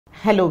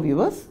Hello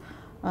viewers,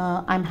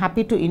 I'm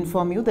happy to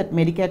inform you that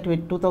Medicare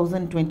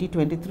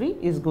 2020-23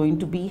 is going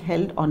to be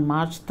held on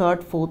March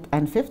 3rd, 4th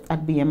and 5th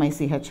at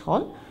BMICH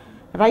Hall.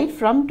 Right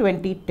from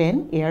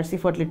 2010, ARC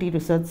Fertility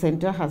Research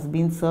Center has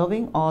been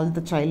serving all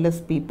the childless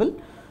people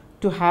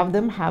to have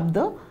them have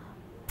the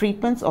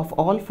treatments of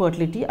all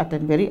fertility at a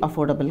very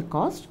affordable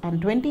cost.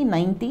 And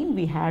 2019,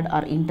 we had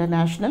our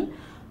international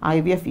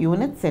IVF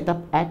unit set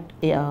up at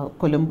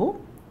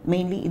Colombo.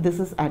 Mainly this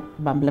is at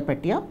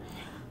Bamlapetia.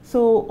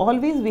 So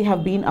always we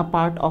have been a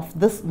part of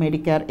this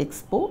Medicare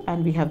Expo,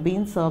 and we have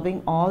been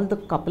serving all the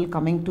couple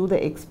coming to the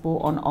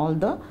Expo on all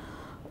the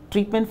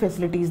treatment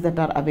facilities that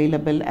are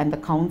available and the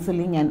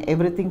counseling and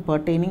everything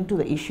pertaining to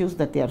the issues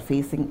that they are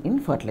facing in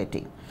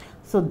fertility.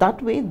 So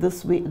that way,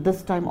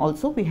 this time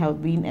also we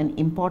have been an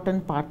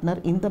important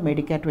partner in the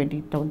Medicare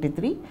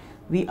 2023.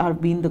 We are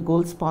being the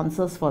gold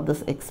sponsors for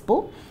this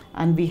Expo,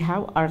 and we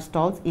have our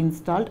stalls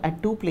installed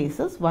at two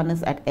places. One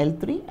is at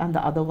L3 and the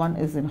other one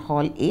is in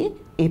Hall A,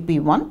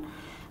 AP1.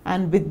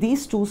 And with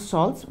these two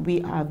stalls,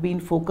 we have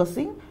been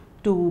focusing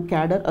to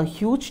gather a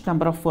huge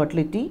number of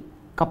fertility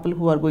couple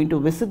who are going to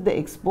visit the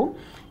Expo,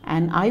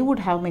 and I would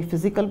have my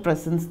physical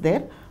presence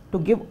there to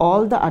give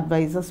all the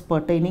advices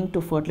pertaining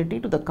to fertility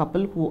to the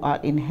couple who are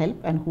in help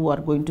and who are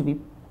going to be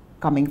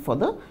coming for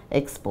the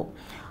Expo.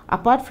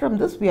 Apart from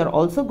this, we are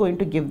also going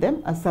to give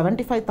them a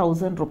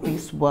 75,000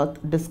 rupees worth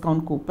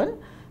discount coupon,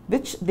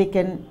 which they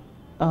can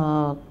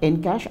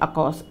encash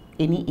across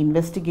any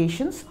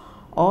investigations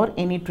or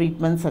any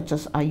treatments such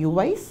as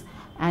IUIs,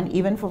 and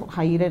even for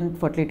higher end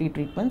fertility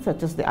treatments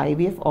such as the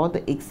IVF or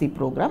the ICSI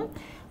program.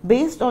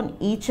 Based on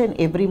each and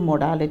every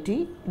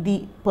modality,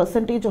 the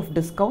percentage of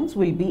discounts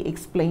will be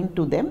explained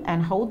to them,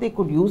 and how they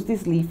could use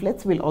these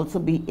leaflets will also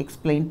be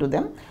explained to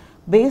them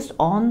based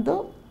on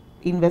the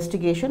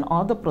investigation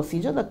or the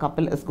procedure the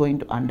couple is going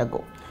to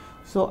undergo.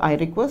 So I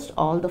request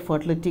all the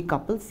fertility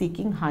couples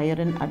seeking higher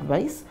end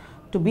advice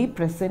to be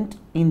present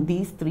in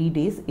these 3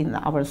 days in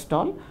our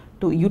stall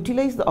to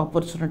utilize the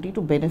opportunity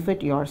to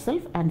benefit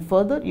yourself, and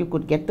further you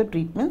could get the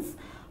treatments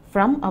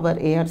from our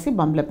ARC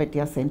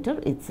Bamlapetia Center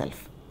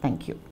itself. Thank you.